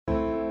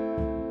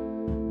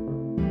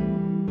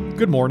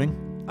Good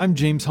morning. I'm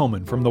James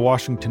Hohmann from The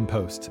Washington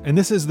Post, and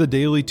this is the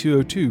Daily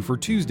 202 for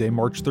Tuesday,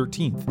 March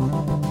 13th.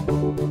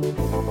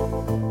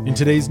 In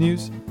today's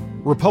news,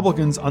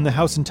 Republicans on the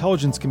House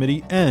Intelligence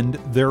Committee end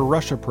their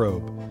Russia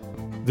probe.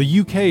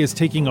 The UK is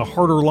taking a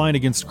harder line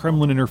against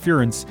Kremlin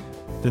interference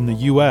than the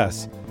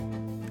US.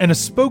 And a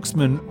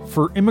spokesman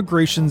for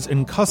Immigrations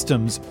and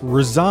Customs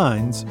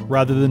resigns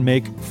rather than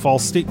make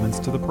false statements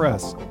to the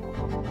press.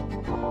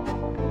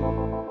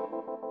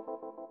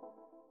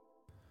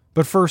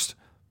 But first,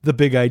 the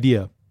big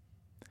idea.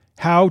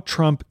 How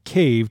Trump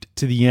caved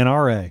to the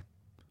NRA.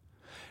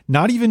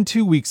 Not even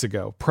 2 weeks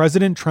ago,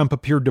 President Trump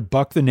appeared to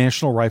buck the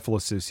National Rifle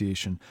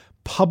Association,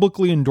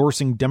 publicly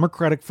endorsing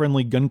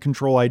Democratic-friendly gun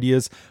control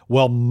ideas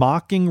while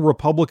mocking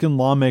Republican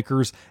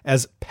lawmakers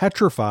as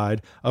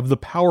petrified of the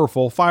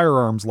powerful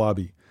firearms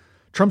lobby.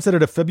 Trump said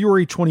at a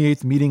February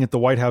 28th meeting at the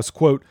White House,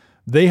 quote,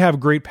 "They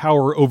have great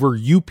power over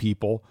you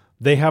people.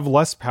 They have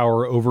less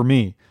power over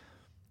me."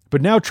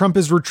 But now Trump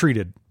has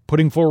retreated,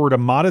 putting forward a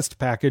modest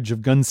package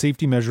of gun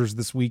safety measures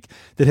this week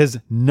that has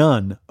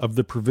none of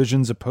the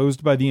provisions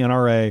opposed by the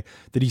NRA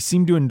that he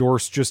seemed to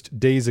endorse just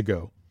days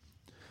ago.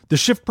 The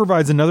shift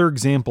provides another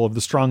example of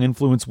the strong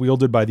influence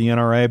wielded by the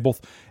NRA,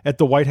 both at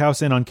the White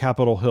House and on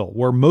Capitol Hill,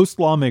 where most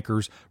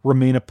lawmakers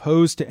remain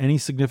opposed to any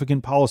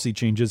significant policy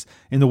changes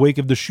in the wake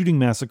of the shooting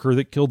massacre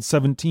that killed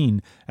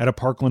 17 at a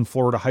Parkland,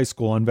 Florida high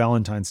school on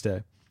Valentine's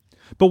Day.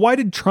 But why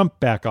did Trump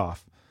back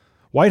off?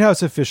 White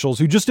House officials,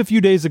 who just a few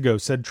days ago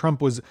said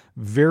Trump was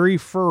very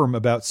firm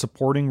about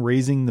supporting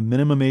raising the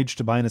minimum age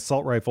to buy an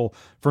assault rifle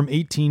from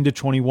 18 to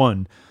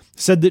 21,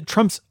 said that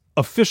Trump's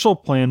official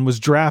plan was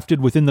drafted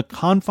within the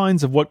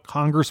confines of what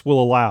Congress will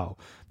allow,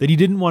 that he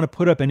didn't want to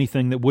put up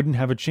anything that wouldn't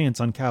have a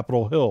chance on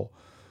Capitol Hill.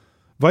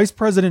 Vice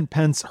President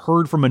Pence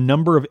heard from a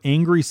number of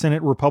angry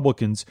Senate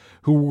Republicans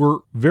who were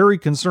very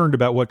concerned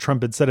about what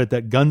Trump had said at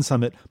that gun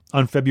summit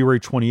on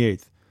February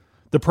 28th.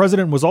 The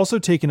president was also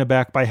taken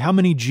aback by how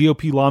many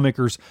GOP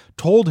lawmakers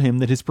told him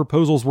that his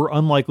proposals were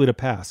unlikely to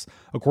pass,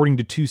 according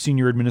to two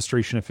senior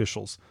administration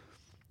officials.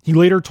 He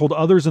later told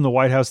others in the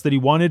White House that he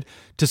wanted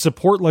to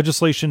support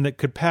legislation that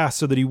could pass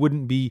so that he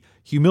wouldn't be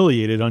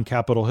humiliated on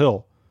Capitol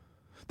Hill.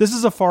 This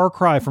is a far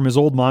cry from his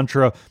old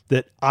mantra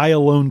that I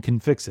alone can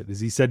fix it,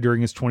 as he said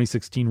during his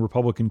 2016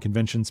 Republican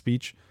convention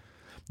speech.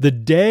 The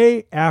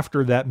day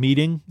after that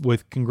meeting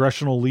with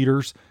congressional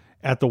leaders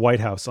at the White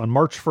House on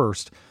March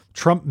 1st,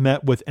 Trump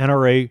met with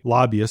NRA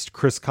lobbyist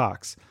Chris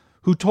Cox,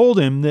 who told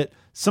him that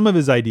some of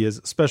his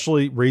ideas,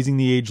 especially raising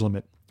the age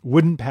limit,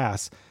 wouldn't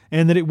pass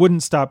and that it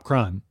wouldn't stop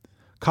crime.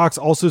 Cox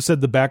also said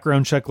the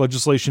background check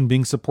legislation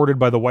being supported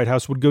by the White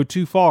House would go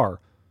too far.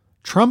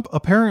 Trump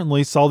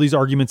apparently saw these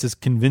arguments as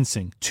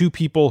convincing. Two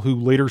people who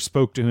later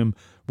spoke to him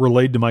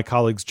relayed to my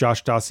colleagues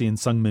Josh Dossie and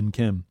Sungmin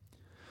Kim.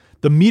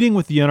 The meeting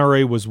with the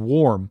NRA was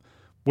warm,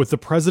 with the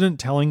president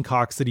telling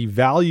Cox that he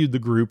valued the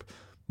group,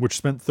 which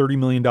spent $30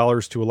 million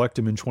to elect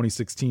him in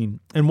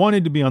 2016, and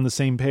wanted to be on the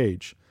same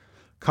page.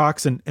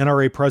 Cox and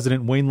NRA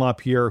President Wayne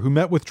LaPierre, who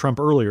met with Trump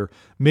earlier,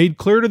 made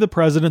clear to the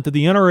president that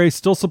the NRA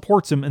still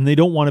supports him and they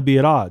don't want to be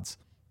at odds.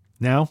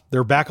 Now,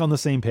 they're back on the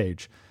same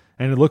page,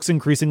 and it looks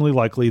increasingly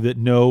likely that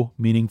no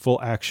meaningful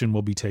action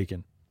will be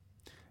taken.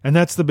 And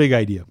that's the big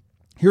idea.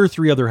 Here are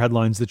three other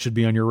headlines that should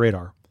be on your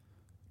radar.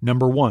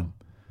 Number one,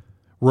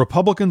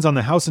 Republicans on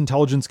the House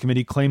Intelligence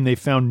Committee claim they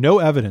found no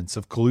evidence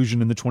of collusion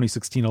in the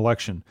 2016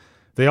 election.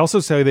 They also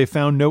say they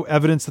found no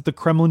evidence that the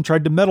Kremlin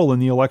tried to meddle in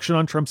the election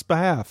on Trump's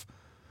behalf.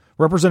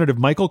 Representative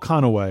Michael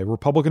Conaway,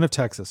 Republican of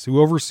Texas, who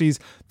oversees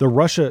the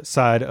Russia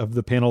side of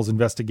the panel's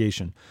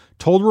investigation,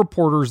 told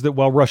reporters that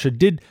while Russia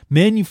did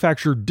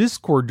manufacture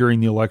discord during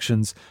the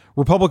elections,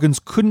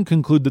 Republicans couldn't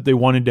conclude that they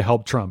wanted to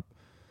help Trump.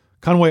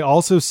 Conaway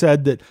also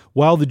said that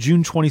while the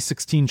June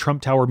 2016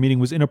 Trump Tower meeting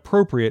was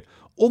inappropriate,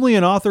 only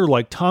an author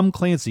like Tom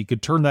Clancy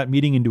could turn that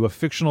meeting into a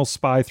fictional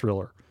spy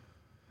thriller.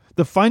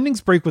 The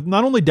findings break with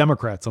not only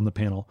Democrats on the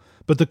panel,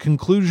 but the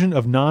conclusion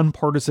of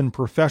nonpartisan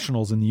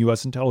professionals in the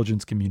U.S.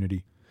 intelligence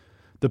community.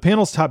 The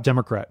panel's top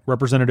Democrat,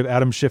 Representative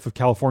Adam Schiff of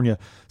California,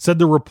 said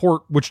the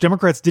report, which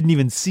Democrats didn't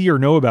even see or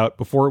know about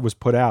before it was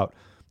put out,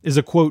 is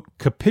a, quote,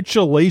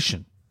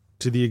 capitulation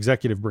to the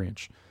executive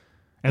branch.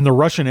 And the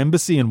Russian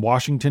embassy in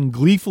Washington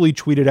gleefully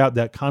tweeted out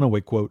that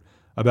Conaway quote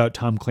about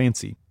Tom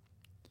Clancy.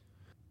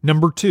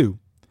 Number two,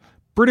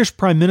 British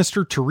Prime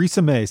Minister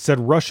Theresa May said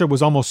Russia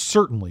was almost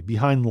certainly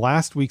behind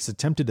last week's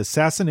attempted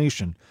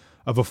assassination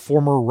of a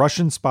former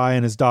Russian spy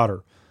and his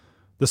daughter.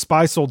 The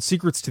spy sold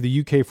secrets to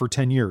the UK for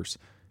 10 years.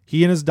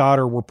 He and his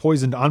daughter were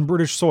poisoned on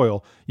British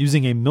soil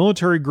using a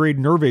military-grade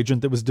nerve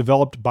agent that was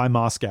developed by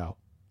Moscow.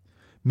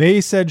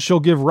 May said she'll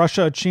give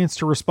Russia a chance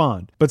to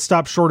respond, but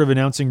stopped short of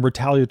announcing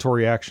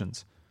retaliatory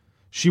actions.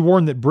 She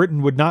warned that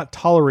Britain would not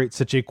tolerate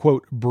such a,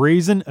 quote,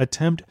 brazen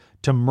attempt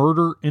to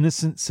murder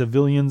innocent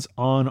civilians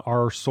on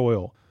our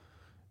soil.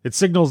 It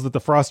signals that the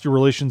frosty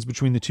relations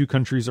between the two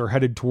countries are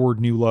headed toward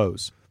new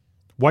lows.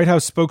 White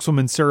House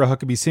spokeswoman Sarah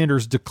Huckabee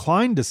Sanders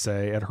declined to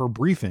say at her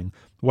briefing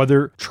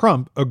whether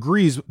Trump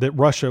agrees that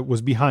Russia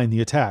was behind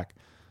the attack.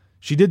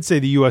 She did say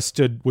the U.S.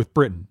 stood with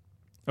Britain.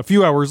 A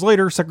few hours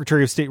later,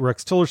 Secretary of State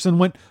Rex Tillerson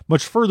went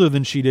much further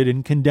than she did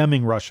in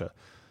condemning Russia.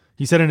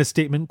 He said in a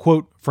statement,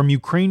 quote, "From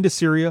Ukraine to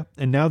Syria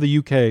and now the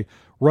UK,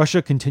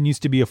 Russia continues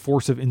to be a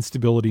force of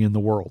instability in the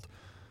world.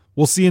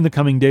 We'll see in the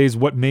coming days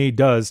what May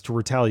does to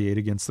retaliate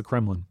against the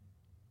Kremlin."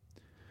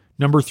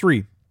 Number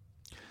 3,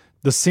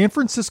 the San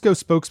Francisco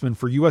spokesman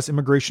for U.S.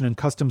 Immigration and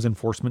Customs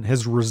Enforcement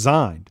has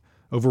resigned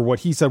over what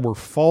he said were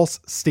false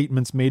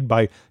statements made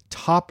by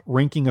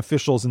top-ranking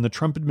officials in the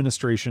Trump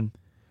administration.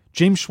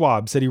 James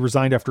Schwab said he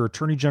resigned after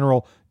Attorney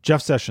General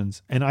Jeff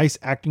Sessions and ICE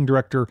Acting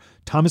Director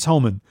Thomas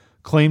Homan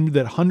claimed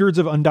that hundreds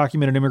of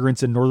undocumented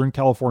immigrants in Northern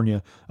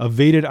California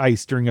evaded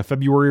ICE during a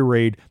February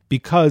raid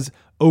because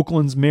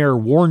Oakland's mayor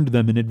warned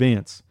them in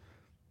advance.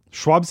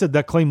 Schwab said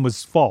that claim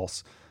was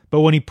false,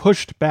 but when he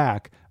pushed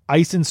back,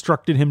 ICE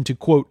instructed him to,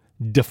 quote,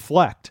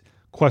 deflect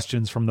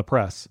questions from the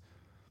press.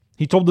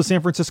 He told the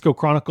San Francisco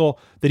Chronicle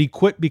that he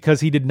quit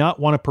because he did not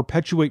want to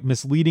perpetuate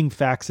misleading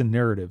facts and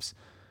narratives.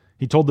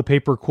 He told the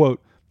paper,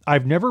 quote,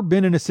 "I've never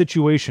been in a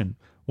situation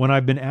when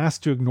I've been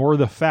asked to ignore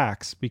the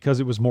facts because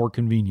it was more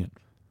convenient."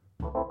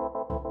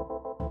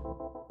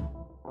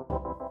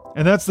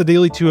 And that's the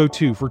Daily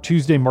 202 for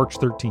Tuesday, March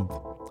 13th.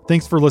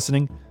 Thanks for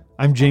listening.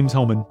 I'm James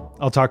Hohmann.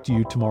 I'll talk to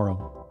you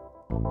tomorrow.